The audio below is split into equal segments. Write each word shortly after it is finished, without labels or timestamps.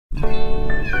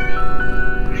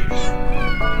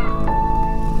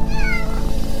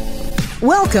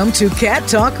Welcome to Cat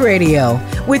Talk Radio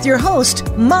with your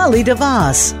host, Molly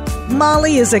DeVos.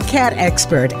 Molly is a cat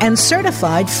expert and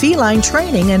certified feline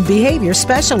training and behavior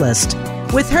specialist.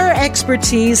 With her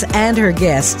expertise and her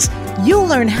guests, you'll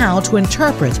learn how to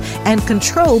interpret and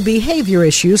control behavior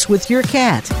issues with your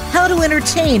cat, how to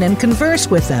entertain and converse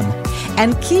with them,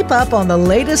 and keep up on the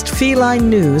latest feline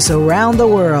news around the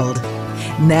world.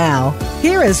 Now,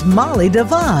 here is Molly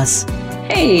DeVos.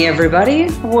 Hey everybody,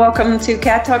 welcome to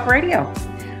Cat Talk Radio.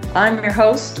 I'm your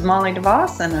host, Molly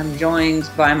DeVos, and I'm joined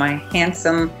by my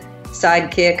handsome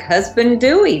sidekick husband,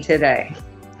 Dewey, today.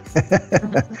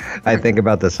 I think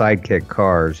about the sidekick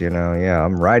cars, yeah,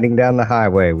 I'm riding down the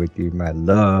highway with you, my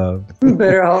love.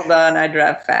 Better hold on, I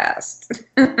drive fast.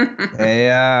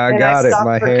 Yeah, I got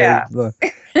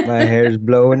it. My hair's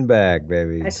blowing back,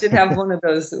 baby. I should have one of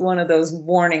those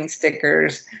warning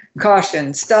stickers.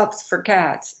 Caution, stops for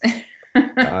cats.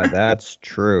 That's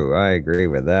true. I agree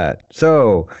with that.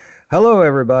 So, hello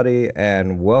everybody,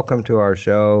 and welcome to our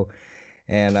show.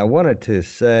 And I wanted to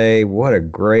say what a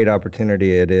great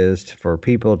opportunity it is for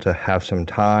people to have some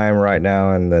time right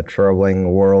now in the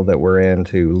troubling world that we're in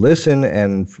to listen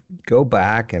and go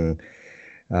back and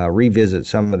revisit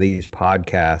some of these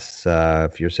podcasts.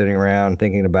 If you're sitting around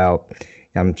thinking about,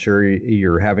 I'm sure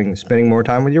you're spending more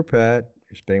time with your pet,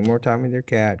 you're spending more time with your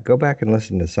cat, go back and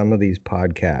listen to some of these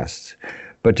podcasts.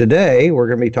 But today we're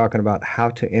going to be talking about how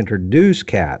to introduce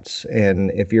cats.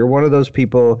 And if you're one of those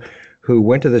people who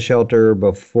went to the shelter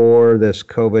before this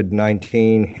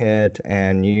COVID-19 hit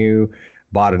and you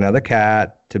bought another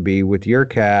cat to be with your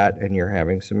cat and you're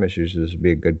having some issues, this would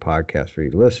be a good podcast for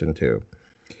you to listen to.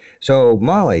 So,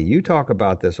 Molly, you talk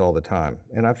about this all the time,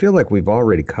 and I feel like we've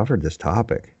already covered this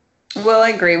topic. Well, I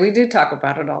agree. We do talk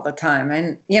about it all the time.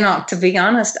 And, to be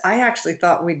honest, I actually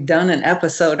thought we'd done an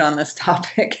episode on this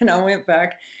topic. And I went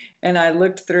back and I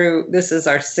looked through, this is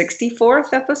our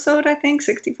 64th episode, I think,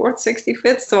 64th,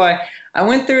 65th. So I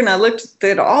went through and I looked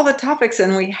at all the topics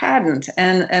and we hadn't.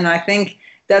 And I think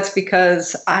that's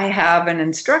because I have an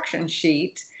instruction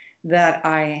sheet that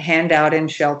I hand out in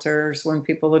shelters when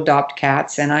people adopt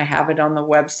cats, and I have it on the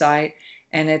website.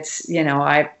 And it's,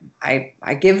 I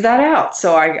give that out.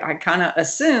 So I kind of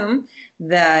assume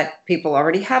that people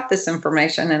already have this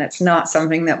information and it's not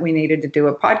something that we needed to do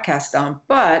a podcast on.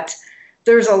 But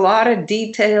there's a lot of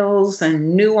details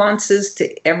and nuances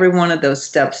to every one of those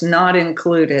steps not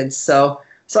included. So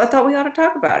I thought we ought to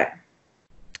talk about it.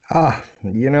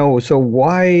 So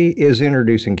why is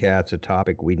introducing cats a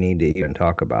topic we need to even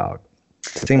talk about?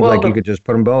 It seems like you could just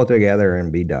put them both together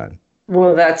and be done.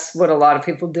 Well, that's what a lot of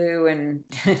people do, and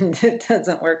it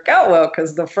doesn't work out well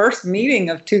because the first meeting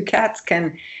of two cats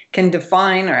can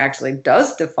define, or actually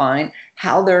does define,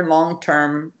 how their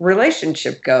long-term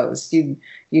relationship goes. You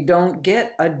don't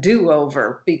get a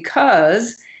do-over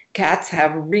because cats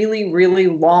have really, really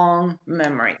long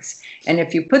memories. And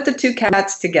if you put the two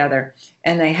cats together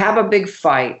and they have a big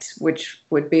fight, which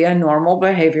would be a normal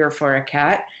behavior for a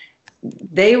cat,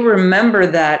 they remember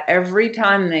that every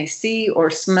time they see or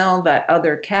smell that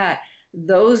other cat,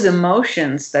 those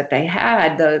emotions that they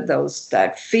had,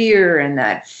 that fear and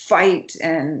that fight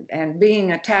and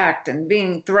being attacked and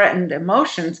being threatened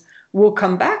emotions will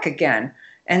come back again.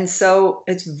 And so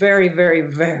it's very, very,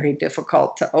 very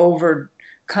difficult to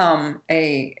overcome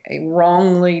a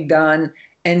wrongly done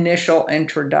initial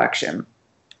introduction.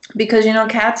 Because,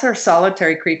 cats are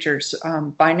solitary creatures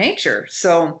by nature.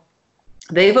 So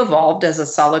they've evolved as a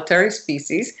solitary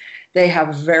species. They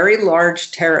have very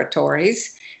large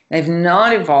territories. They've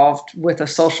not evolved with a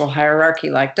social hierarchy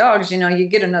like dogs. You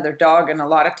get another dog and a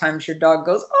lot of times your dog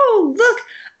goes, "Oh, look,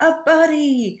 a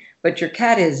buddy." But your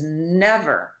cat is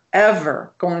never,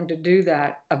 ever going to do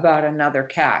that about another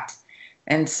cat.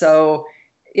 And so,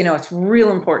 it's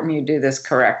real important you do this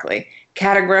correctly.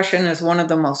 Cat aggression is one of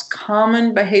the most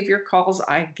common behavior calls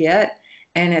I get.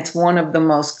 And it's one of the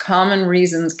most common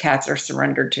reasons cats are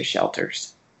surrendered to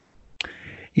shelters.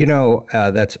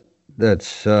 That's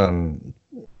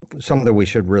something we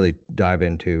should really dive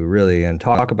into, really, and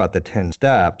talk about the 10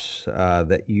 steps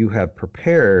that you have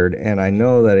prepared. And I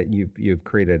know that you've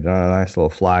created a nice little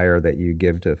flyer that you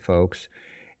give to folks.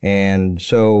 And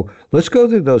so let's go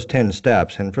through those 10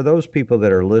 steps. And for those people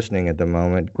that are listening at the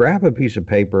moment, grab a piece of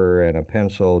paper and a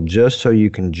pencil just so you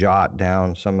can jot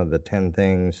down some of the 10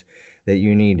 things that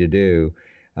you need to do.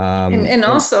 And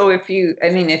also, if you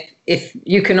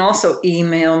can also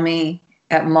email me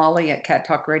at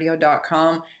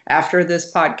molly@cattalkradio.com after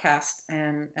this podcast,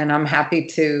 and I'm happy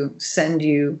to send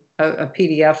you a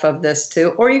PDF of this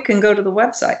too. Or you can go to the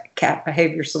website,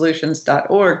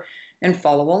 catbehaviorsolutions.org, and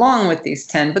follow along with these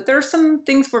 10. But there are some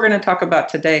things we're going to talk about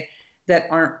today that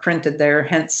aren't printed there,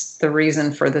 hence the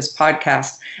reason for this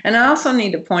podcast. And I also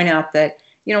need to point out that,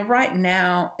 right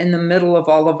now, in the middle of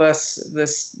all of us,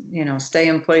 this, stay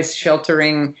in place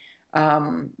sheltering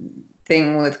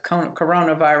thing with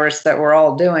coronavirus that we're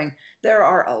all doing, there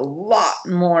are a lot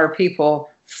more people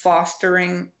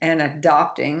fostering and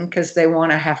adopting because they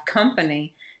want to have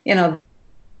company.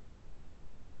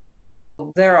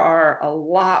 There are a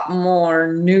lot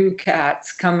more new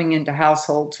cats coming into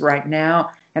households right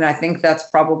now. And I think that's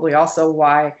probably also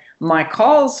why my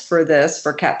calls for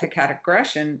cat-to-cat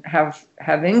aggression have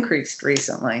increased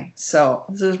recently. So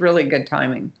this is really good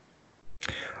timing.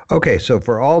 Okay, so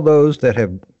for all those that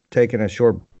have taken a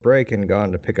short break and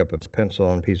gone to pick up a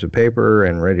pencil and piece of paper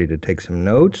and ready to take some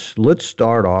notes, let's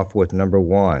start off with number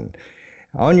 1.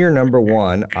 On your number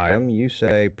 1 item, you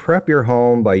say prep your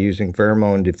home by using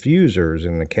pheromone diffusers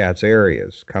in the cat's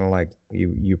areas, kind of like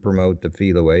you promote the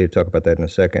Feel Away. You talk about that in a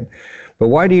second. But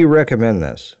why do you recommend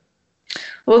this?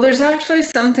 Well, there's actually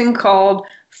something called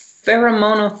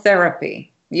pheromonotherapy.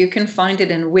 You can find it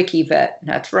in WikiVet.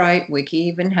 That's right, Wiki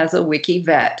even has a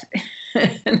WikiVet.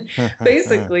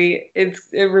 Basically, it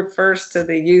refers to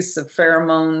the use of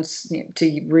pheromones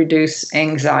to reduce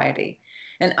anxiety.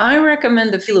 And I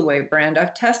recommend the Feel Away brand.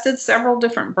 I've tested several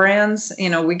different brands.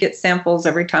 We get samples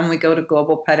every time we go to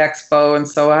Global Pet Expo. And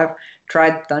so I've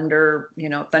tried Thunder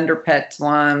Pets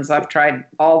ones. I've tried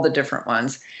all the different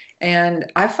ones.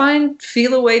 And I find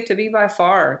Feel Away to be by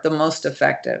far the most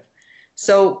effective.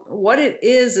 So what it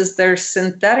is they're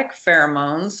synthetic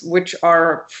pheromones, which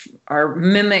are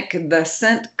mimic the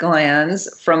scent glands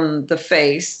from the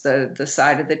face, the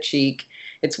side of the cheek.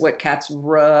 It's what cats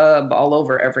rub all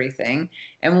over everything.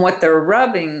 And what they're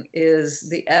rubbing is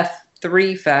the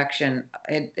F3 fraction.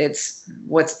 It's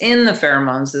what's in the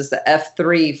pheromones is the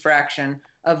F3 fraction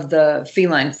of the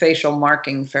feline facial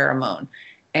marking pheromone.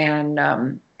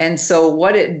 And so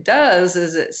what it does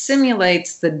is it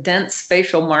simulates the dense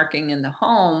facial marking in the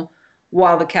home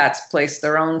while the cats place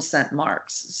their own scent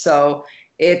marks. So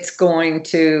it's going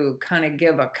to kind of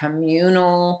give a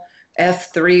communal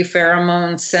F3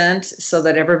 pheromone scent so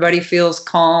that everybody feels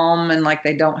calm and like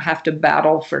they don't have to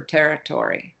battle for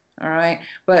territory. All right.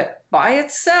 But by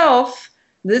itself,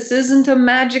 this isn't a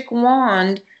magic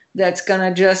wand that's going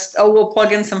to just, we'll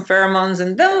plug in some pheromones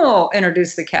and then we'll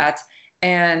introduce the cats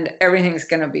and everything's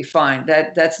going to be fine.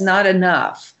 That's not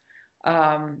enough.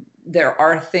 There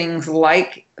are things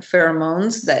like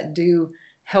pheromones that do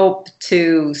help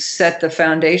to set the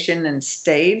foundation and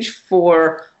stage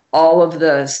for all of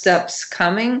the steps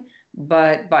coming,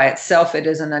 but by itself it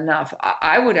isn't enough.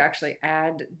 I would actually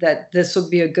add that this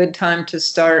would be a good time to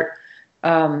start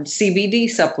CBD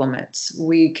supplements.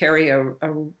 We carry a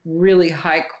really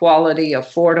high quality,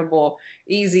 affordable,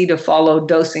 easy to follow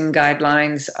dosing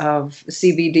guidelines of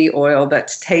CBD oil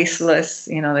that's tasteless.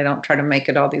 They don't try to make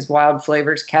it all these wild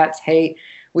flavors cats hate.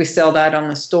 We sell that on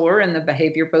the store in the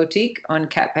Behavior Boutique on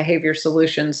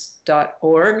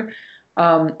catbehaviorsolutions.org.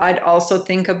 I'd also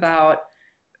think about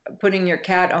putting your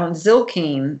cat on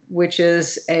Zylkene, which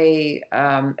is an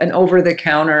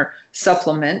over-the-counter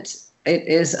supplement. It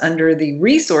is under the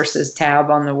resources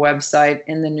tab on the website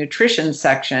in the nutrition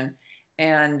section.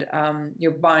 And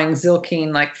you're buying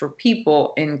Zylkene like for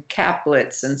people in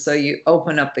caplets. And so you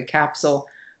open up the capsule.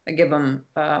 I give them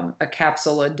a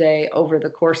capsule a day over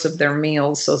the course of their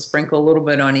meals. So sprinkle a little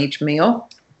bit on each meal.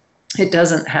 It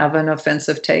doesn't have an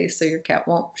offensive taste, so your cat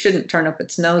shouldn't turn up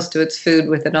its nose to its food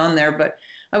with it on there. But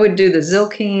I would do the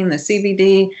Zylkene, the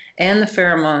CBD, and the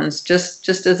pheromones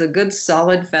just as a good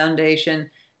solid foundation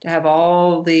to have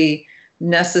all the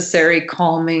necessary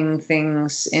calming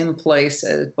things in place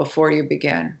before you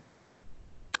begin.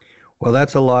 Well,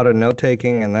 that's a lot of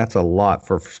note-taking, and that's a lot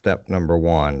for step number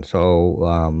 1.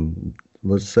 So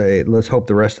let's hope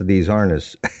the rest of these aren't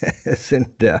as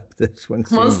in-depth. This one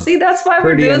seems well, see, that's why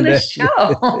we're doing this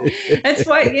show. That's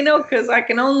why, because I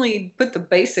can only put the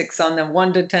basics on them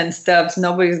 1 to 10 steps.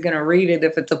 Nobody's going to read it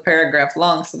if it's a paragraph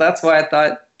long. So that's why I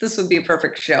thought this would be a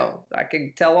perfect show. I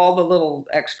could tell all the little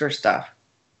extra stuff.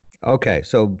 Okay,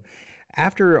 so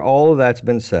after all of that's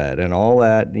been said and all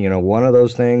that, one of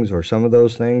those things or some of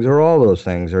those things or all those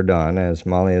things are done, as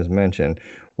Molly has mentioned,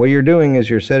 what you're doing is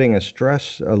you're setting a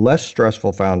less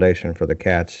stressful foundation for the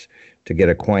cats to get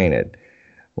acquainted,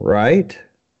 right?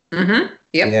 Mm-hmm.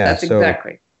 Yep, yeah, that's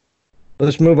exactly.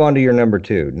 Let's move on to your number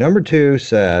 2. Number 2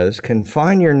 says,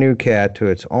 confine your new cat to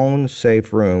its own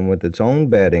safe room with its own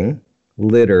bedding,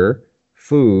 litter,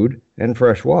 food, and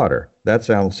fresh water. That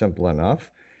sounds simple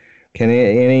enough. Can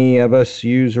any of us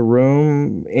use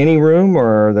any room,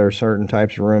 or are there certain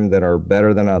types of room that are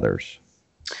better than others?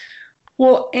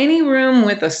 Well, any room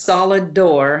with a solid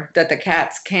door that the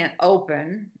cats can't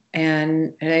open,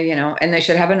 and and they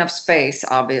should have enough space,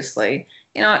 obviously.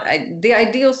 The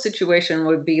ideal situation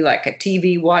would be like a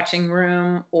TV watching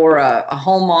room or a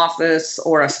home office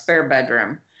or a spare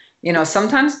bedroom.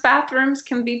 Sometimes bathrooms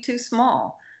can be too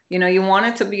small. You want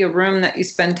it to be a room that you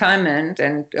spend time in,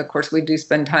 and of course we do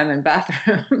spend time in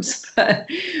bathrooms,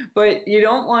 but you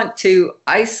don't want to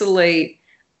isolate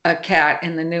a cat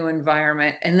in the new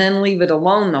environment and then leave it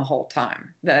alone the whole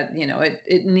time. That,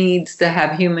 it needs to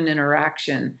have human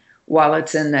interaction while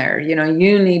it's in there.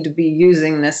 You need to be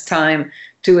using this time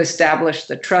to establish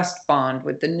the trust bond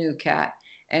with the new cat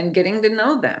and getting to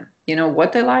know them.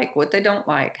 What they like, what they don't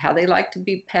like, how they like to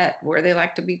be pet, where they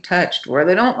like to be touched, where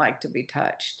they don't like to be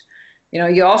touched.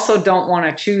 You also don't want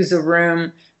to choose a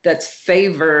room that's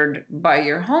favored by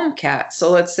your home cat.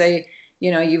 So let's say,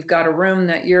 you've got a room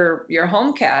that your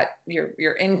home cat,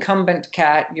 your incumbent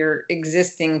cat, your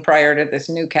existing prior to this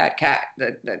new cat,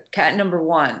 the cat number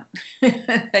one,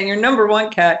 and your number one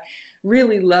cat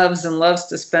really loves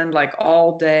to spend like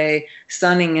all day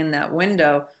sunning in that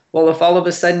window. Well, if all of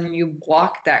a sudden you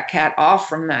block that cat off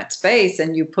from that space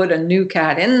and you put a new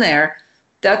cat in there,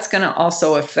 that's going to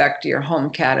also affect your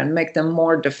home cat and make them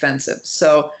more defensive.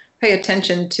 So pay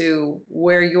attention to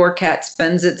where your cat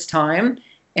spends its time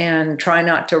and try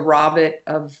not to rob it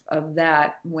of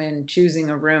that when choosing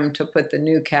a room to put the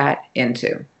new cat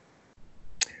into.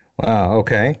 Wow,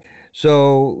 okay.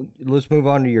 So let's move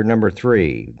on to your number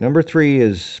 3. Number 3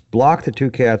 is block the two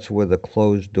cats with a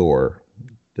closed door.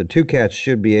 The two cats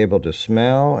should be able to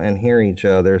smell and hear each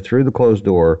other through the closed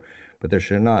door, but there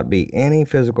should not be any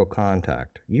physical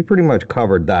contact. You pretty much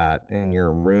covered that in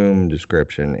your room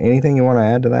description. Anything you want to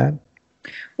add to that?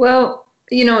 Well,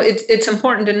 it's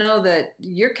important to know that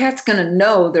your cat's going to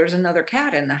know there's another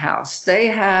cat in the house. They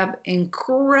have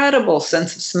incredible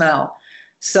sense of smell.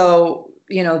 So,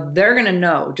 they're going to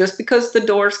know. Just because the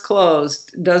door's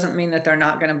closed doesn't mean that they're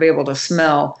not going to be able to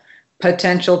smell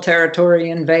potential territory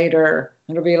invader.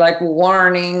 It'll be like,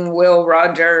 warning, Will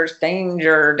Rogers,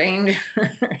 danger, danger.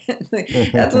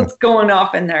 That's what's going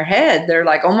off in their head. They're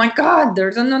like, oh my God,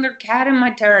 there's another cat in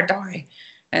my territory.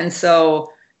 And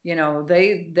so,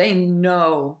 they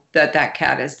know that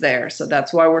cat is there. So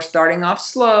that's why we're starting off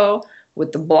slow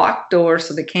with the blocked door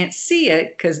so they can't see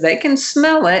it, because they can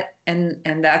smell it. And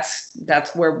that's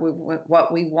where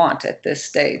what we want at this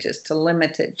stage is to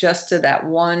limit it just to that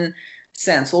one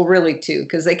sense. Well, really two,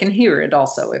 because they can hear it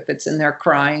also. If it's in there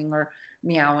crying or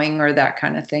meowing or that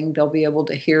kind of thing, they'll be able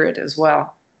to hear it as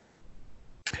well.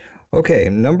 Okay,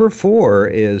 number 4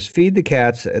 is feed the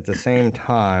cats at the same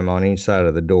time on each side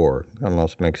of the door.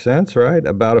 Almost makes sense, right?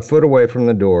 About a foot away from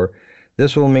the door.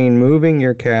 This will mean moving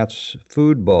your cat's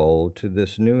food bowl to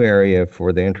this new area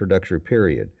for the introductory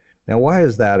period. Now, why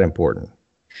is that important?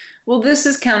 Well, this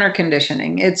is counter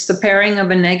conditioning. It's the pairing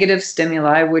of a negative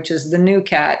stimuli, which is the new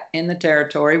cat in the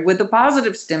territory, with a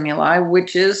positive stimuli,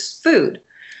 which is food.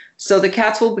 So the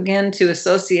cats will begin to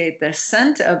associate the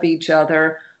scent of each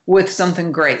other with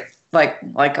something great,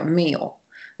 like a meal.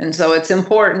 And so it's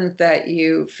important that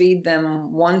you feed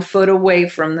them 1 foot away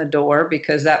from the door,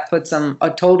 because that puts them a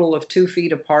total of 2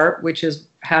 feet apart, which is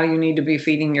how you need to be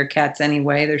feeding your cats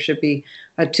anyway. There should be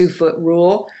a 2-foot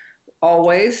rule.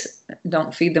 Always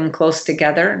don't feed them close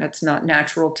together. That's not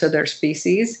natural to their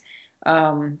species.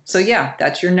 So yeah,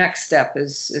 that's your next step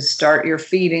is start your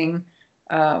feeding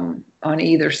on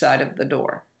either side of the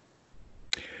door.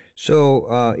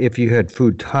 So if you had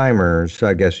food timers,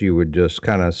 I guess you would just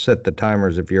kind of set the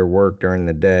timers. If you're work during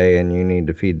the day and you need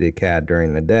to feed the cat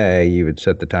during the day, you would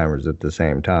set the timers at the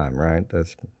same time, right?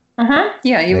 That's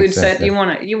Yeah, you would set.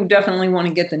 You definitely want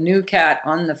to get the new cat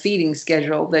on the feeding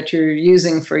schedule that you're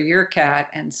using for your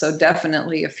cat. And so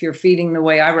definitely, if you're feeding the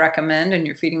way I recommend and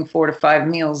you're feeding 4 to 5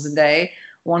 meals a day,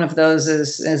 one of those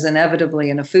is inevitably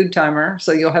in a food timer.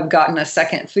 So you'll have gotten a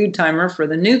second food timer for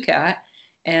the new cat,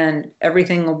 and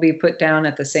everything will be put down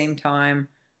at the same time,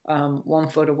 1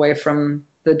 foot away from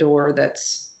the door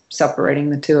that's separating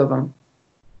the two of them.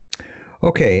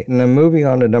 Okay, now moving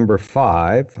on to number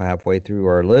 5, halfway through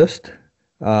our list.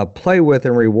 Play with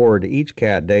and reward each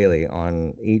cat daily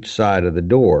on each side of the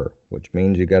door, which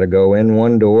means you got to go in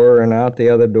one door and out the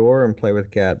other door and play with the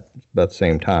cat about the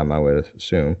same time, I would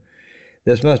assume.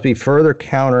 This must be further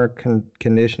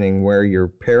conditioning where you're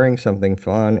pairing something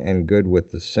fun and good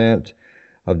with the scent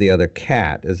of the other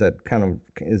cat. Is that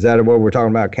what we're talking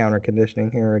about, counter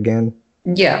conditioning here again?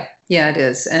 Yeah, it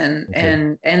is. And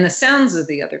the sounds of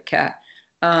the other cat.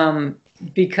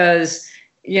 Because,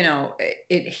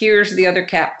 it hears the other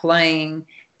cat playing.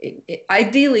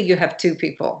 Ideally, you have 2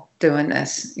 people doing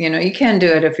this. You can do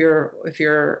it if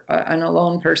you're an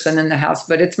alone person in the house,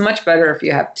 but it's much better if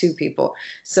you have two people.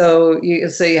 So you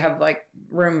have like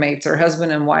roommates or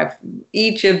husband and wife.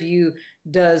 Each of you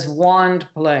does wand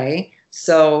play.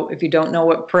 So if you don't know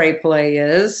what pray play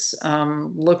is,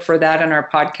 look for that in our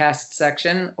podcast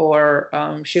section, or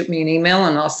shoot me an email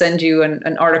and I'll send you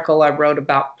an article I wrote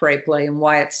about pray play and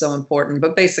why it's so important.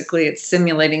 But basically it's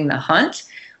simulating the hunt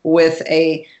with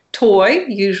a toy,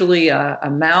 usually a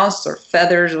mouse or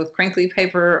feathers with crinkly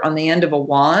paper on the end of a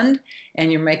wand, and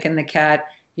you're making the cat,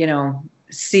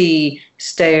 see,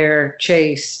 stare,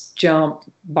 chase, jump,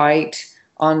 bite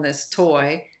on this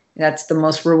toy. That's the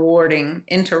most rewarding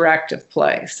interactive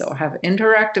play. So have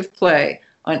interactive play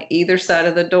on either side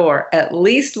of the door at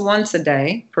least once a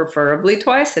day, preferably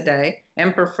twice a day,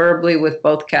 and preferably with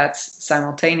both cats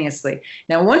simultaneously.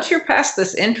 Now, once you're past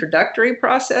this introductory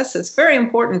process, it's very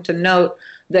important to note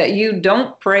that you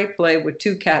don't pray play with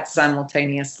two cats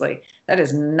simultaneously. That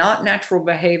is not natural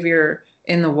behavior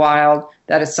in the wild.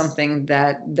 That is something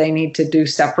that they need to do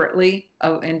separately,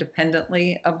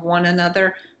 independently of one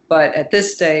another. But at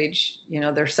this stage,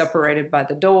 they're separated by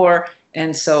the door,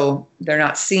 and so they're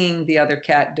not seeing the other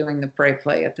cat doing the prey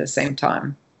play at the same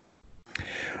time.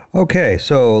 Okay,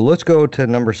 so let's go to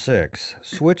number 6.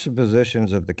 Switch the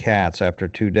positions of the cats after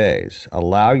 2 days.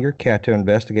 Allow your cat to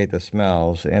investigate the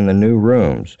smells in the new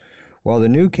rooms, while the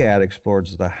new cat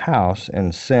explores the house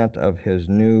in scent of his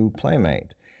new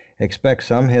playmate. Expect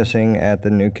some hissing at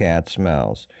the new cat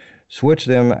smells. Switch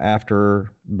them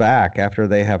back after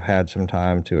they have had some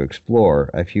time to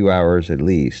explore, a few hours at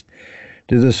least.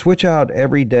 Do the switch out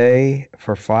every day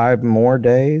for 5 more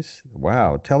days?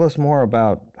 Wow. Tell us more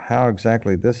about how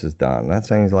exactly this is done. That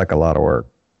seems like a lot of work.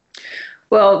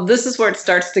 Well, this is where it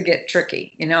starts to get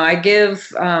tricky. I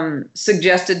give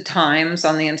suggested times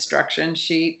on the instruction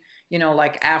sheet,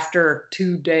 like after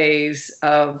 2 days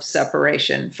of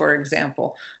separation, for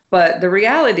example. But the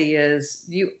reality is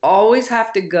you always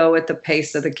have to go at the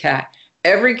pace of the cat.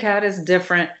 Every cat is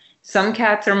different. Some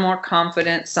cats are more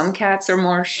confident. Some cats are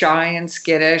more shy and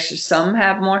skittish. Some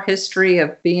have more history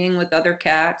of being with other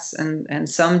cats, and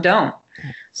some don't.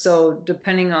 So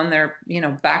depending on their,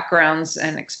 backgrounds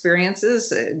and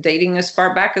experiences, dating as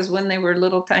far back as when they were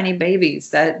little tiny babies,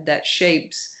 that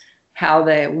shapes how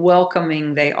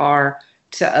welcoming they are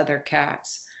to other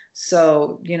cats.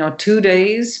 So, 2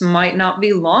 days might not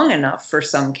be long enough for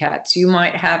some cats. You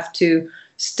might have to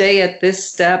stay at this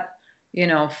step,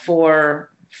 for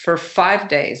 5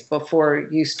 days before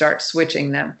you start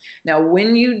switching them. Now,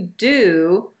 when you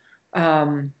do,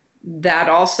 that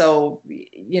also,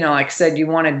 like I said, you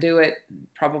want to do it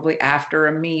probably after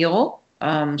a meal,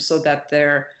 so that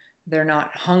they're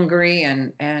not hungry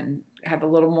and have a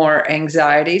little more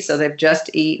anxiety. So they've just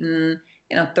eaten.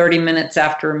 30 minutes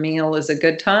after a meal is a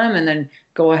good time, and then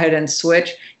go ahead and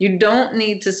switch. You don't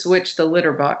need to switch the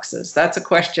litter boxes. That's a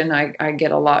question I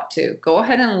get a lot too. Go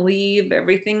ahead and leave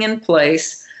everything in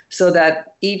place so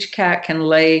that each cat can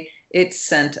lay its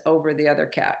scent over the other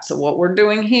cat. So what we're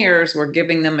doing here is we're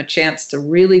giving them a chance to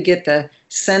really get the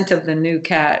scent of the new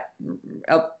cat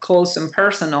up close and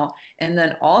personal, and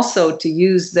then also to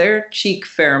use their cheek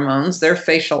pheromones, their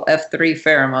facial F3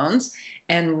 pheromones,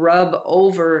 and rub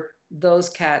over those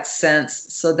cats'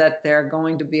 scents so that they're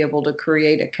going to be able to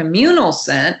create a communal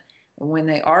scent. When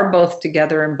they are both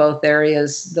together in both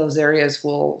areas, those areas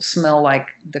will smell like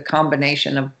the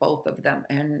combination of both of them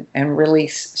and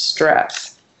release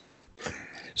stress.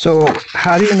 So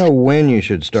how do you know when you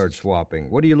should start swapping?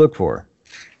 What do you look for?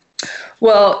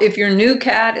 Well, if your new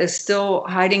cat is still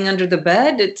hiding under the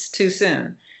bed, it's too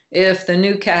soon. If the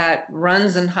new cat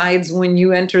runs and hides when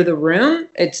you enter the room,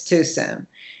 it's too soon.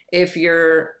 If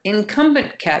your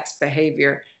incumbent cat's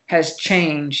behavior has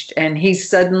changed and he's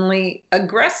suddenly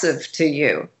aggressive to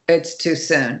you, it's too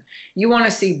soon. You want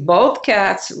to see both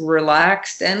cats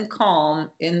relaxed and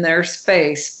calm in their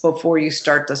space before you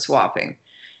start the swapping.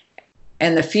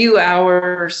 And the few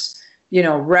hours,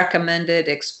 recommended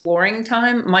exploring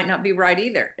time might not be right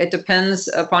either. It depends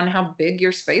upon how big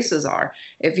your spaces are.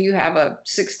 If you have a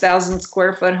 6,000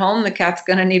 square foot home, the cat's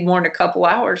going to need more than a couple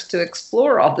hours to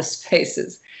explore all the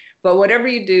spaces. But whatever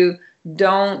you do,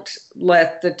 don't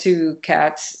let the two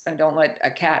cats, don't let a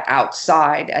cat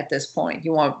outside at this point.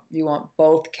 You want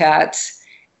both cats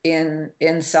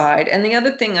inside. And the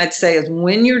other thing I'd say is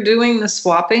when you're doing the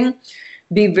swapping,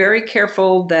 be very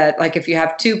careful that, like, if you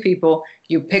have two people,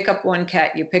 you pick up one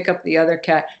cat, you pick up the other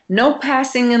cat. No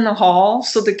passing in the hall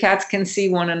so the cats can see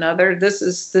one another. This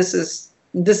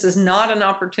is not an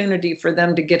opportunity for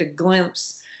them to get a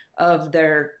glimpse of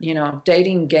their,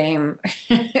 dating game,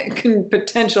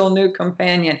 potential new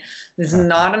companion. This is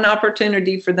not an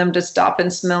opportunity for them to stop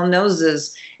and smell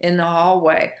noses in the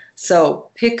hallway. So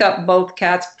pick up both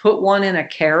cats, put one in a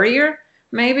carrier,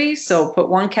 maybe. So put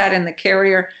one cat in the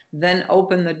carrier, then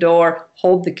open the door,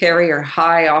 hold the carrier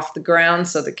high off the ground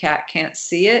so the cat can't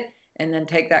see it, and then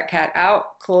take that cat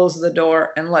out, close the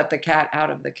door, and let the cat out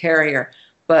of the carrier.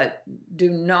 But do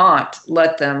not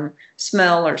let them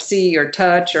smell or see or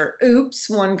touch or, oops,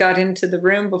 one got into the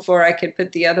room before I could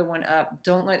put the other one up.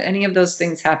 Don't let any of those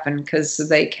things happen, because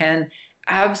they can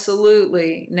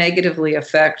absolutely negatively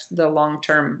affect the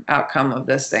long-term outcome of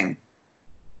this thing.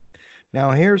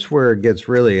 Now, here's where it gets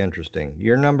really interesting.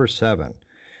 You're number 7.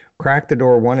 Crack the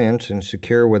door 1 inch and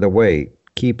secure with a weight.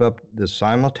 Keep up the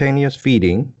simultaneous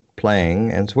feeding,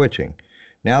 playing, and switching.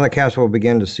 Now the cats will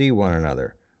begin to see one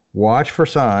another. Watch for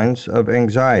signs of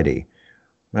anxiety.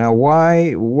 Now,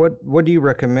 what do you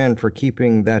recommend for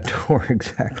keeping that door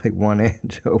exactly 1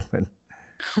 inch open?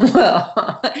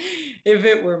 Well, if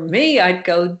it were me, I'd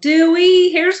go,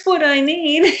 Dewey, here's what I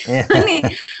need.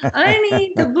 I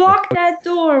need to block that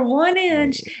door 1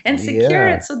 inch and secure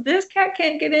it so this cat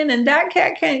can't get in and that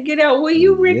cat can't get out. Will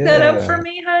you rig that up for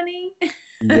me, honey?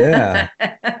 Yeah.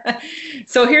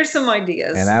 So here's some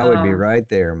ideas. And I would be right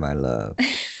there, my love.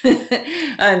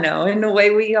 I know. And the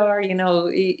way we are,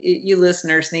 you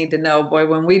listeners need to know, boy,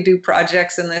 when we do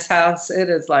projects in this house, it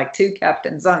is like 2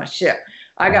 captains on a ship.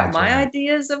 I got my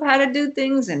ideas of how to do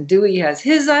things, and Dewey has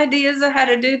his ideas of how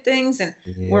to do things, and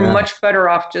we're much better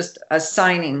off just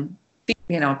assigning,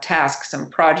 tasks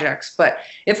and projects. But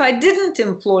if I didn't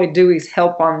employ Dewey's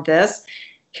help on this,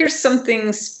 here's some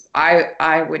things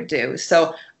I would do.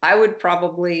 So I would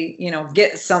probably,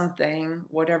 get something,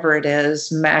 whatever it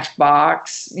is,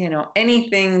 Matchbox,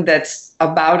 anything that's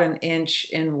about 1 inch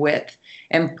in width,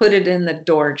 and put it in the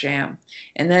door jamb.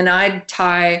 And then I'd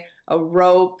tie a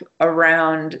rope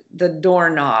around the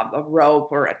doorknob, a rope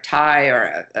or a tie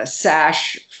or a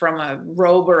sash from a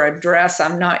robe or a dress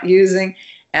I'm not using,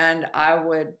 and I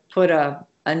would put a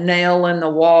nail in the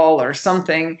wall or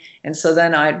something, and so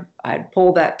then I'd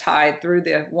pull that tie through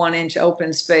the 1 inch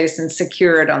open space and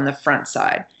secure it on the front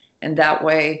side. And that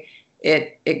way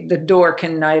the door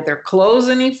can neither close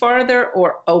any farther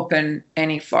or open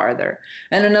any farther.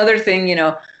 And another thing,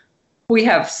 we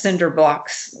have cinder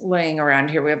blocks laying around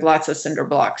here. We have lots of cinder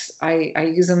blocks. I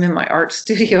use them in my art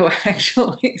studio,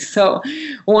 actually. So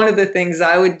one of the things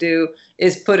I would do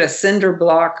is put a cinder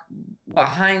block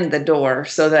behind the door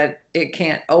so that it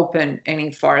can't open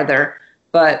any farther.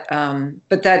 But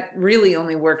that really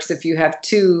only works if you have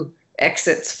 2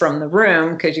 exits from the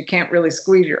room, because you can't really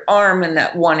squeeze your arm in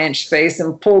that 1 inch space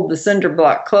and pull the cinder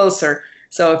block closer.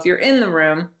 So if you're in the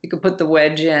room, you can put the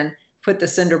wedge in, put the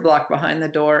cinder block behind the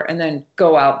door, and then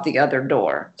go out the other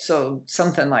door. So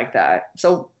something like that.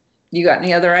 So you got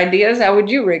any other ideas? How would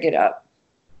you rig it up?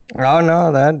 Oh,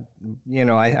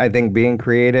 no, I think being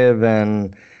creative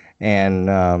and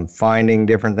finding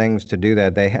different things to do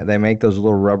that. They make those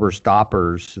little rubber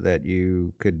stoppers that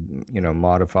you could,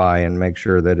 modify and make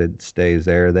sure that it stays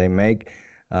there. They make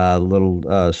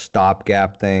little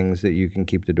stopgap things that you can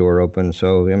keep the door open.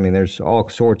 So, there's all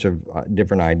sorts of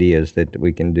different ideas that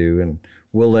we can do, and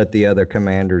we'll let the other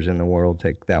commanders in the world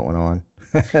take that one on.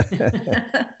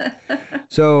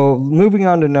 So, moving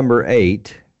on to number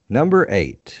 8. Number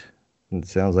 8. It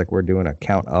sounds like we're doing a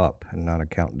count up and not a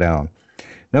count down.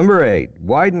 Number 8,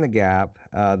 widen the gap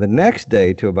the next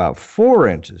day to about 4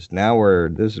 inches. Now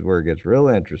this is where it gets real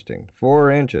interesting.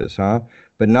 4 inches, huh?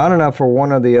 But not enough for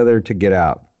one or the other to get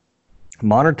out.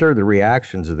 Monitor the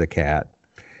reactions of the cat.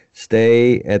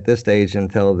 Stay at this stage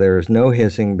until there is no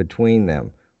hissing between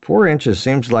them. 4 inches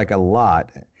seems like a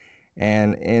lot.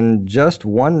 And in just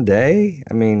one day,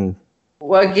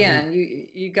 Well, again,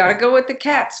 you got to go with the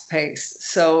cat's pace.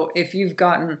 So if you've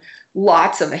gotten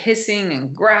lots of hissing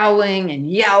and growling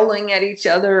and yowling at each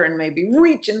other and maybe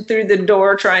reaching through the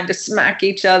door trying to smack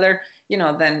each other,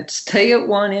 then stay at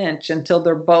 1 inch until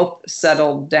they're both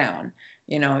settled down.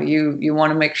 You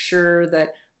want to make sure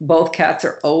that both cats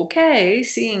are okay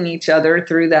seeing each other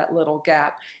through that little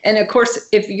gap. And of course,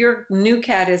 if your new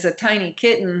cat is a tiny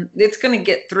kitten, it's going to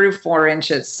get through 4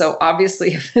 inches. So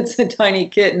obviously, if it's a tiny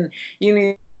kitten, you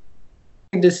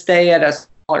need to stay at a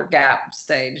smaller gap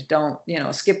stage. Don't,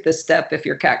 skip this step if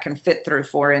your cat can fit through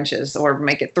 4 inches, or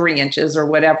make it 3 inches or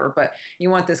whatever. But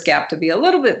you want this gap to be a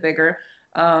little bit bigger,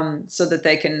 so that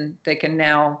they can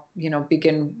now,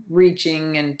 begin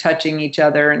reaching and touching each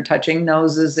other and touching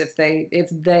noses if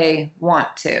they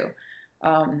want to.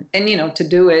 And to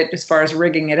do it, as far as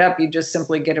rigging it up, you just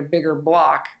simply get a bigger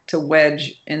block to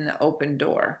wedge in the open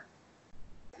door.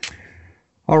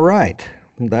 All right.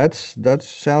 That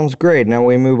sounds great. Now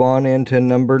we move on into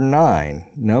number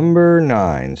 9. Number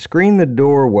 9, screen the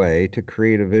doorway to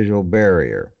create a visual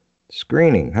barrier.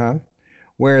 Screening, huh?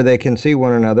 Where they can see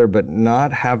one another but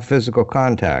not have physical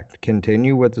contact.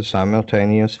 Continue with the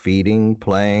simultaneous feeding,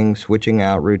 playing, switching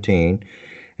out routine.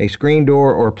 A screen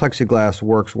door or plexiglass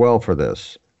works well for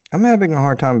this. I'm having a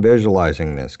hard time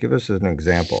visualizing this. Give us an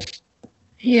example.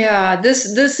 Yeah, this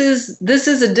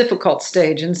is a difficult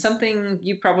stage, and something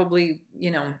you probably,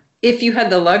 if you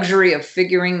had the luxury of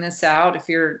figuring this out, if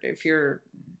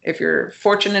you're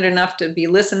fortunate enough to be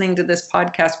listening to this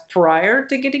podcast prior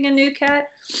to getting a new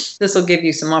cat, this will give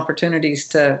you some opportunities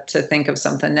to think of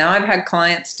something. Now, I've had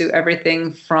clients do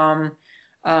everything from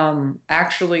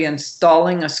actually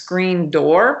installing a screen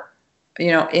door,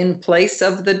 in place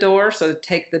of the door. So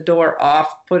take the door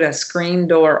off, put a screen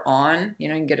door on. You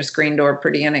can get a screen door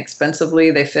pretty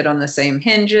inexpensively. They fit on the same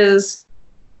hinges,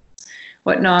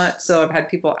 whatnot. So I've had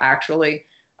people actually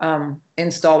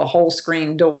install a whole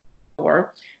screen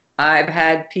door. I've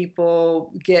had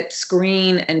people get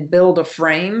screen and build a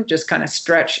frame, just kind of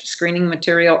stretch screening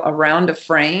material around a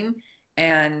frame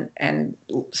and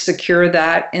secure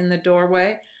that in the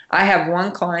doorway. I have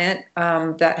one client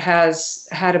that has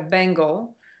had a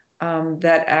Bengal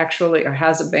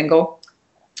has a Bengal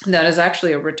that is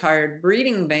actually a retired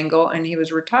breeding Bengal, and he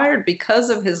was retired because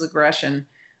of his aggression.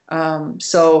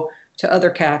 So to other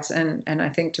cats and I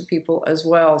think to people as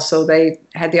well. So they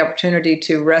had the opportunity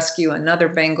to rescue another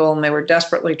Bengal, and they were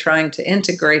desperately trying to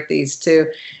integrate these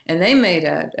two, and they made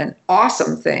an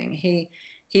awesome thing.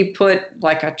 He put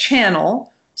like a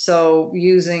channel, so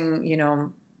using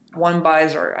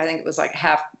 1x, I think it was like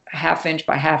half inch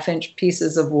by half inch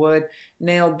pieces of wood,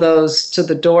 nailed those to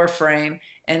the door frame,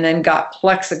 and then got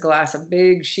plexiglass, a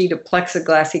big sheet of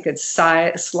plexiglass he could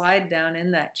slide down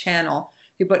in that channel.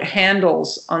 He put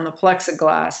handles on the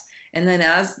plexiglass, and then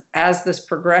as this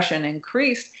progression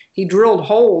increased, he drilled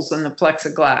holes in the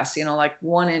plexiglass, like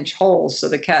 1-inch holes, so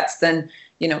the cats then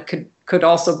could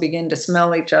also begin to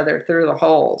smell each other through the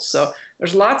holes. So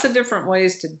there's lots of different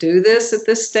ways to do this at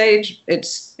this stage.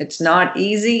 It's not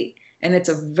easy, and it's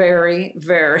a very,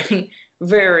 very,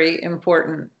 very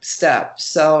important step.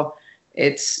 So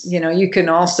it's, you can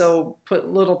also put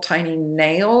little tiny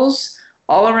nails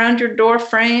all around your door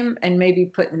frame and maybe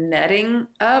put netting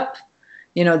up.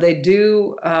 They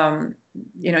do,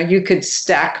 you could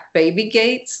stack baby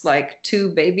gates, like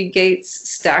 2 baby gates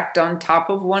stacked on top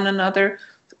of one another.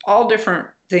 All different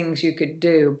things you could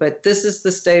do, but this is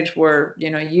the stage where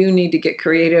you need to get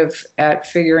creative at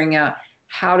figuring out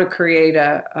how to create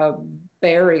a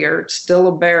barrier, still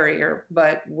a barrier,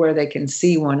 but where they can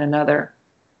see one another.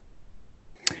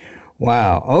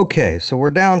 Wow. Okay, so we're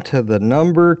down to the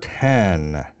number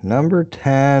 10. Number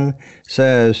 10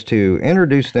 says to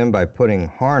introduce them by putting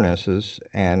harnesses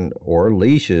or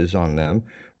leashes on them,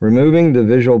 removing the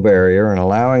visual barrier and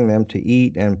allowing them to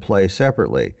eat and play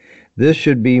separately. This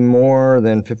should be more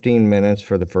than 15 minutes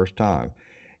for the first time.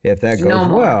 If that goes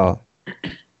well,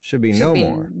 should be no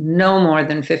more. No more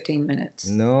than 15 minutes.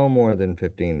 No more than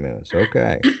 15 minutes.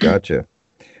 Okay, gotcha.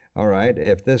 All right,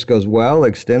 if this goes well,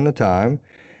 extend the time.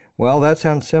 Well, that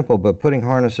sounds simple, but putting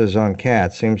harnesses on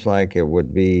cats seems like it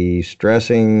would be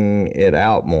stressing it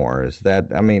out more.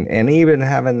 And even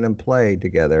having them play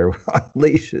together on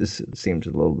leashes, it seems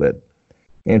a little bit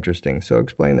interesting. So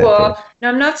explain that. Well, no,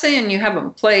 I'm not saying you have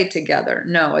them play together.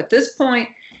 No, at this point,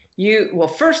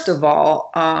 first of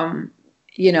all,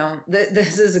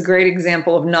 this is a great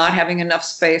example of not having enough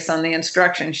space on the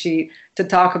instruction sheet to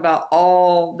talk about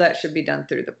all that should be done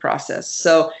through the process.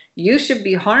 So you should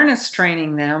be harness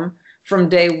training them from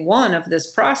day one of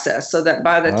this process, so that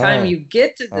by the time you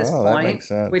get to this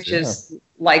point, which is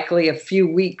likely a few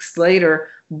weeks later,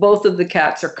 both of the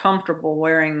cats are comfortable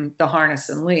wearing the harness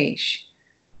and leash.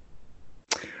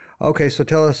 Okay, so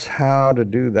tell us how to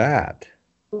do that.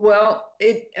 Well,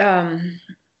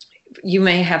 you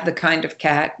may have the kind of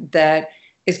cat that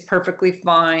is perfectly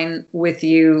fine with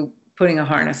you putting a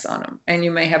harness on them. And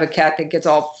you may have a cat that gets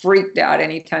all freaked out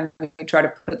anytime you try to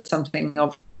put something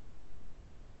over.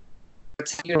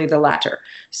 It's usually the latter.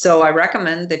 So I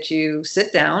recommend that you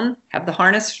sit down, have the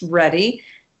harness ready,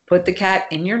 put the cat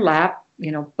in your lap,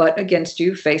 butt against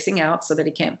you, facing out so that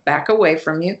he can't back away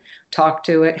from you. Talk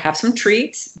to it. Have some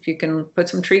treats. If you can put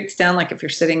some treats down, like if you're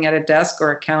sitting at a desk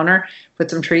or a counter,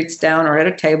 put some treats down, or at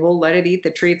a table, let it eat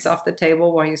the treats off the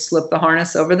table while you slip the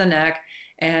harness over the neck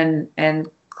and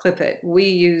clip it. We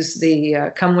use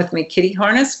the Come With Me kitty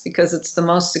harness because it's the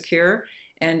most secure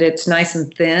and it's nice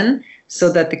and thin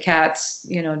so that the cats,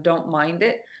 don't mind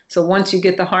it. So once you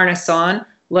get the harness on,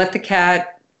 let the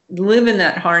cat live in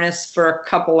that harness for a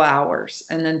couple hours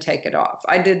and then take it off.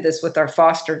 I did this with our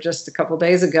foster just a couple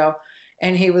days ago,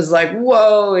 and he was like,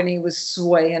 whoa, and he was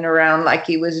swaying around like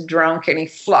he was drunk, and he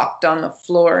flopped on the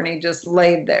floor, and he just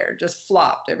laid there, just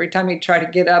flopped. Every time he tried to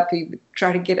get up, he would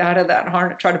try to get out of that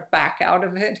harness, try to back out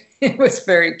of it. It was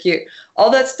very cute.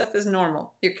 All that stuff is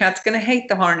normal. Your cat's going to hate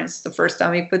the harness the first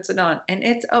time he puts it on, and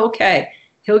it's okay.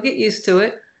 He'll get used to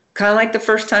it, kind of like the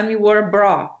first time you wore a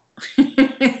bra.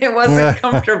 It wasn't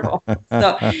comfortable.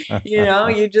 So, you know,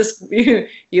 you let him get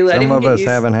used. Some of us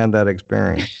haven't had that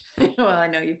experience. Well, I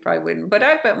know you probably wouldn't, but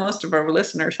I bet most of our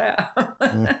listeners have.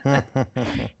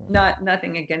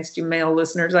 Nothing against you male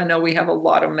listeners. I know we have a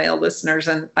lot of male listeners,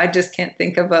 and I just can't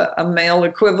think of a male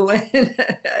equivalent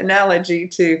analogy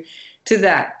to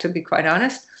that, to be quite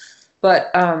honest. But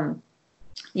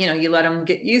you know, you let them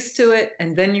get used to it,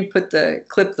 and then you clip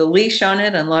the leash on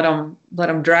it and let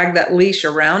them drag that leash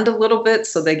around a little bit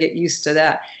so they get used to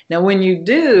that. Now, when you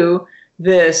do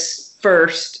this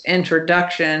first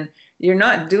introduction, you're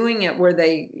not doing it where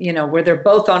they're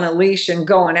both on a leash and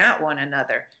going at one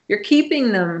another. You're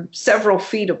keeping them several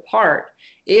feet apart.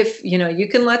 If, you know, you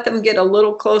can let them get a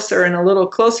little closer and a little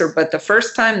closer, but the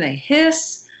first time they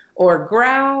hiss or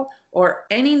growl or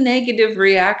any negative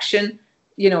reaction,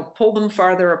 you know, pull them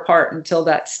farther apart until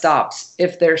that stops.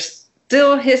 If they're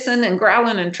still hissing and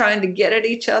growling and trying to get at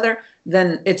each other,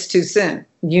 then it's too soon.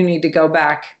 You need to go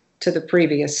back to the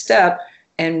previous step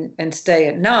and stay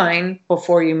at 9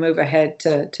 before you move ahead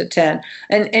to 10.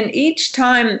 And each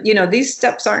time, you know, these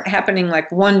steps aren't happening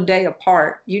like one day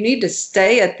apart. You need to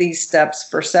stay at these steps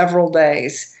for several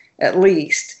days at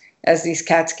least as these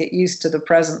cats get used to the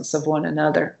presence of one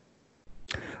another.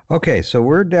 Okay, so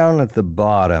we're down at the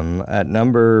bottom at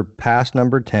past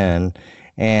number 10,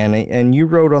 and you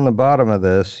wrote on the bottom of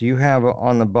this, you have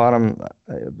on the bottom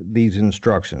these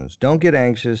instructions. Don't get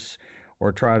anxious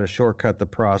or try to shortcut the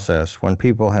process. When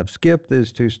people have skipped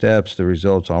these 2 steps, the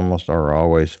results almost are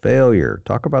always failure.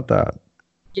 Talk about that.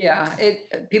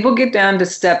 Yeah, people get down to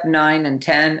step 9 and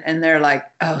 10, and they're like,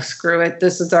 oh, screw it.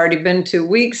 This has already been 2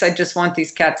 weeks. I just want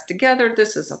these cats together.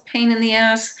 This is a pain in the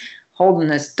ass. Holding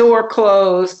this door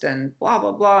closed and blah,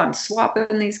 blah, blah, and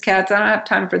swapping these cats. I don't have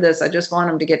time for this. I just want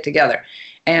them to get together.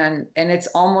 And it's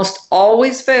almost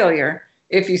always failure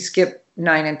if you skip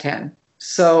 9 and 10.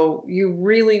 So you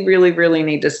really, really, really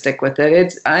need to stick with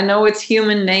it. I know it's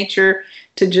human nature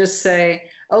to just say,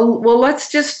 oh, well,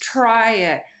 let's just try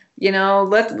it. You know,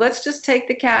 let's just take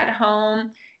the cat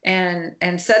home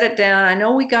and set it down. I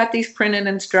know we got these printed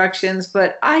instructions,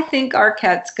 but I think our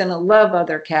cat's going to love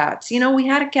other cats. You know, we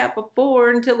had a cat before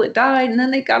until it died, and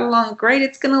then they got along great.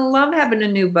 It's going to love having a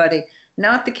new buddy.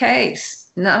 Not the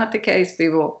case. Not the case,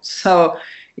 people. So,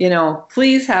 you know,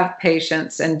 please have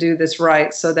patience and do this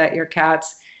right so that your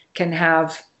cats can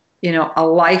have, you know, a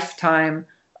lifetime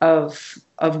of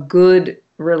good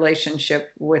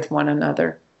relationship with one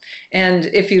another. And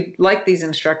if you like these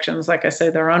instructions, like I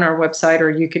say, they're on our website, or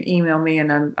you can email me,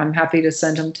 and I'm happy to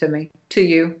send them to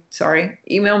you. Sorry,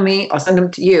 email me, I'll send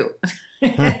them to you.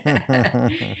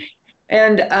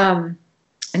 And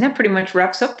that pretty much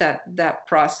wraps up that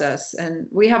process.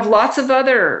 And we have lots of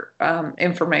other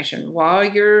information while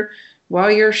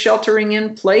you're sheltering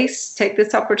in place. Take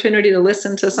this opportunity to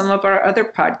listen to some of our other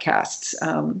podcasts.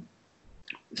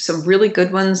 Some really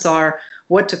good ones are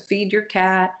what to feed your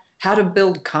cat, how to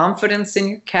build confidence in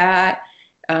your cat,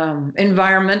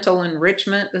 environmental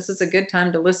enrichment. This is a good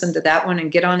time to listen to that one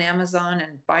and get on Amazon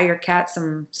and buy your cat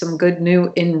some good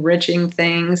new enriching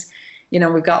things. You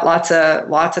know, we've got lots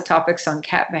of topics on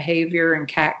cat behavior and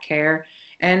cat care.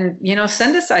 And, you know,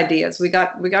 send us ideas. We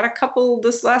got a couple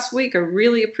this last week. I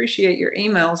really appreciate your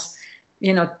emails,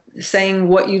 you know, saying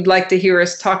what you'd like to hear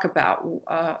us talk about.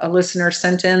 A listener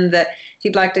sent in that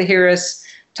he'd like to hear us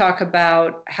talk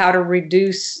about how to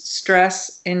reduce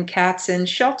stress in cats in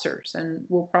shelters, and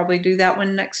we'll probably do that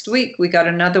one next week. We got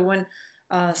another one.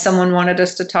 Someone wanted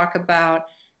us to talk about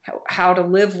how to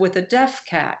live with a deaf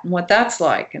cat and what that's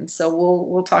like, and so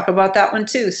we'll talk about that one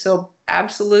too. So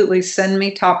absolutely send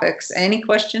me topics, any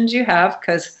questions you have,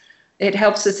 because it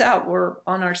helps us out. We're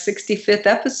on our 65th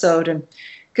episode, and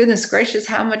goodness gracious,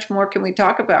 how much more can we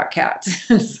talk about cats?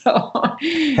 So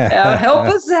help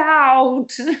us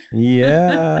out.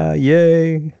 Yeah,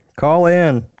 yay. Call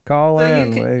in.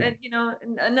 And, you know,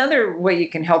 another way you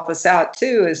can help us out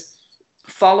too is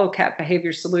follow Cat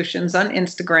Behavior Solutions on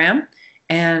Instagram,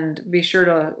 and be sure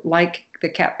to like the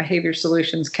Cat Behavior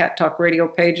Solutions Cat Talk Radio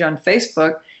page on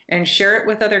Facebook, and share it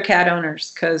with other cat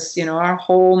owners, because, you know, our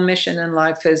whole mission in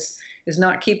life is is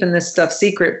not keeping this stuff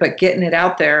secret, but getting it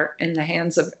out there in the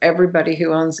hands of everybody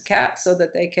who owns a cat so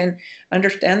that they can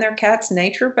understand their cat's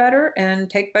nature better and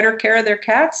take better care of their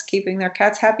cats, keeping their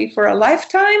cats happy for a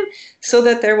lifetime so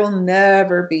that there will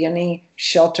never be any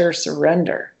shelter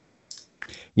surrender.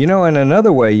 You know, and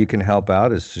another way you can help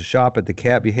out is to shop at the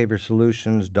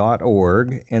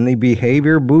catbehaviorsolutions.org in the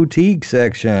Behavior Boutique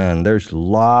section. There's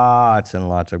lots and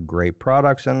lots of great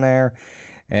products in there.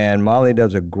 And Molly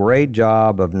does a great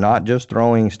job of not just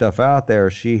throwing stuff out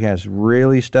there. She has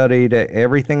really studied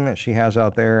everything that she has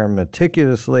out there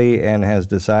meticulously and has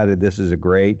decided this is a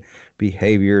great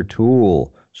behavior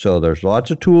tool. So there's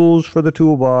lots of tools for the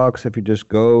toolbox if you just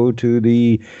go to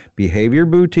the Behavior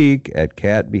Boutique at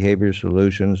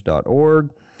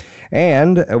catbehaviorsolutions.org.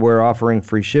 And we're offering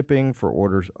free shipping for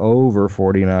orders over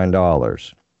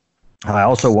 $49. I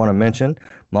also want to mention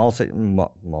Molly.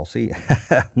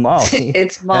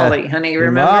 It's Molly, honey,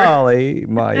 remember?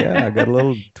 I got a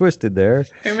little twisted there.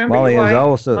 Remember Molly your wife, is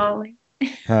also, Molly?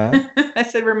 Huh? I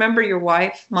said, remember your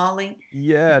wife, Molly?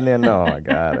 Yeah, no, I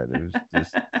got it. It was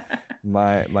just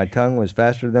my tongue was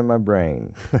faster than my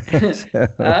brain. So,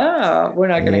 we're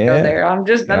not going to go there. I'm not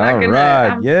going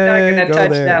to touch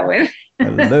there. that one.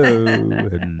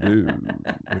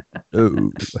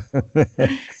 Hello.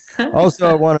 Also,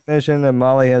 I want to mention that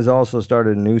Molly has also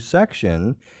started a new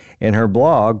section in her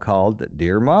blog called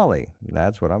Dear Molly.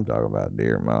 That's what I'm talking about,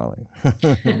 Dear Molly,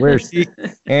 where she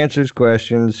answers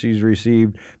questions she's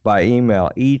received by email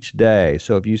each day.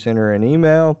 So if you send her an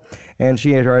email, and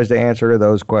she tries to answer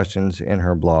those questions in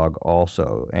her blog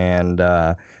also. And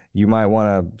you might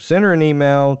want to send her an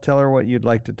email, tell her what you'd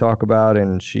like to talk about,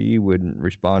 and she would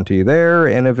respond to you there.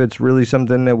 And if it's really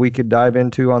something that we could dive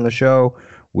into on the show,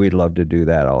 we'd love to do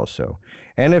that also.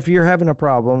 And if you're having a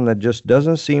problem that just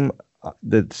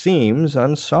seems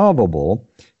unsolvable,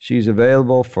 she's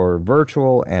available for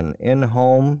virtual and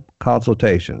in-home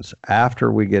consultations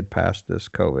after we get past this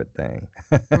COVID thing.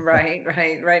 Right.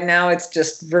 Right now it's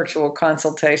just virtual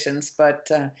consultations, but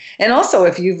and also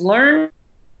if you've learned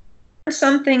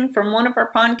something from one of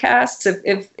our podcasts,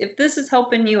 if this is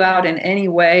helping you out in any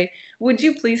way, would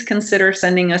you please consider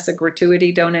sending us a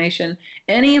gratuity donation?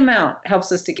 Any amount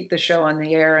helps us to keep the show on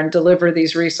the air and deliver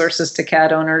these resources to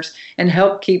cat owners and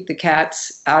help keep the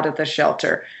cats out of the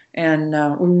shelter. And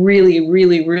we really,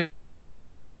 really,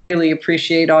 really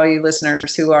appreciate all you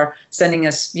listeners who are sending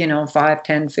us, $5, $10,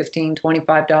 $15,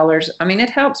 $25. I mean, it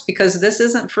helps because this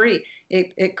isn't free.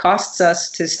 It costs us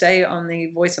to stay on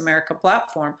the Voice America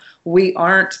platform. We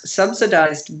aren't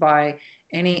subsidized by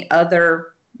any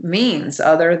other means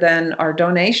other than our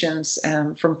donations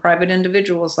from private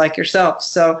individuals like yourself.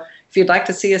 So if you'd like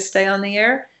to see us stay on the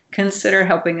air, consider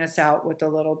helping us out with a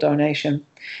little donation.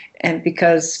 And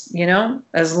because,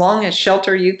 as long as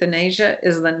shelter euthanasia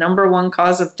is the number one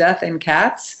cause of death in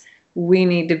cats, we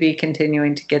need to be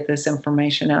continuing to get this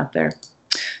information out there.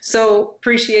 So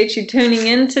appreciate you tuning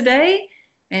in today.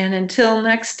 And until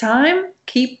next time,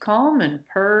 keep calm and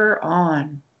purr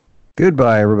on.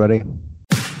 Goodbye, everybody.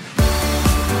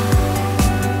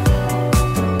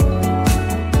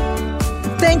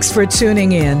 Thanks for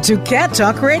tuning in to Cat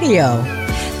Talk Radio.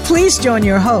 Please join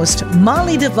your host,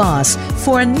 Molly DeVos,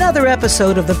 for another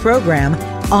episode of the program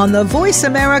on the Voice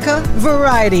America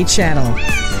Variety Channel.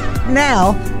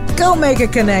 Now, go make a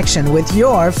connection with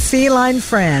your feline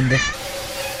friend.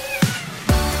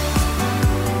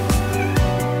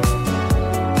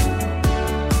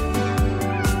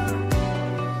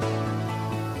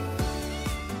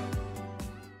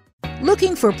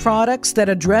 Looking for products that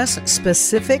address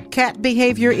specific cat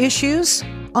behavior issues?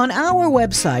 On our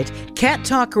website,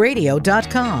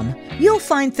 cattalkradio.com, you'll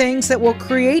find things that will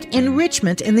create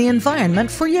enrichment in the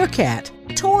environment for your cat.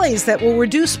 Toys that will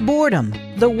reduce boredom,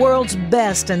 the world's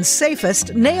best and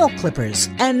safest nail clippers,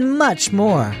 and much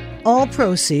more. All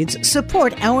proceeds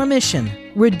support our mission,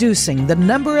 reducing the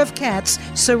number of cats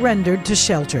surrendered to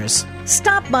shelters.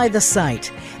 Stop by the site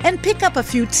and pick up a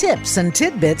few tips and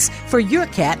tidbits for your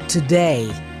cat today.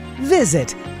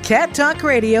 Visit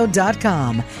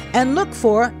cattalkradio.com and look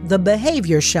for The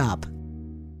Behavior Shop.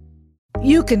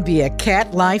 You can be a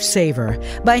cat lifesaver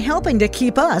by helping to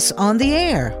keep us on the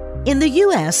air. In the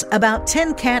U.S., about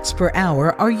 10 cats per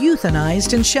hour are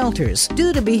euthanized in shelters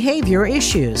due to behavior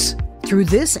issues. Through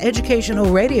this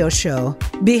educational radio show,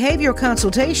 behavior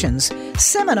consultations,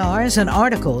 seminars, and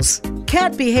articles,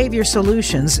 Cat Behavior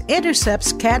Solutions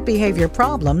intercepts cat behavior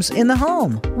problems in the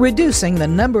home, reducing the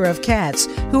number of cats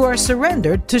who are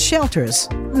surrendered to shelters.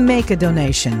 Make a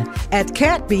donation at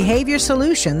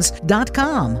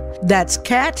catbehaviorsolutions.com. That's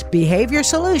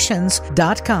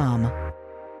catbehaviorsolutions.com.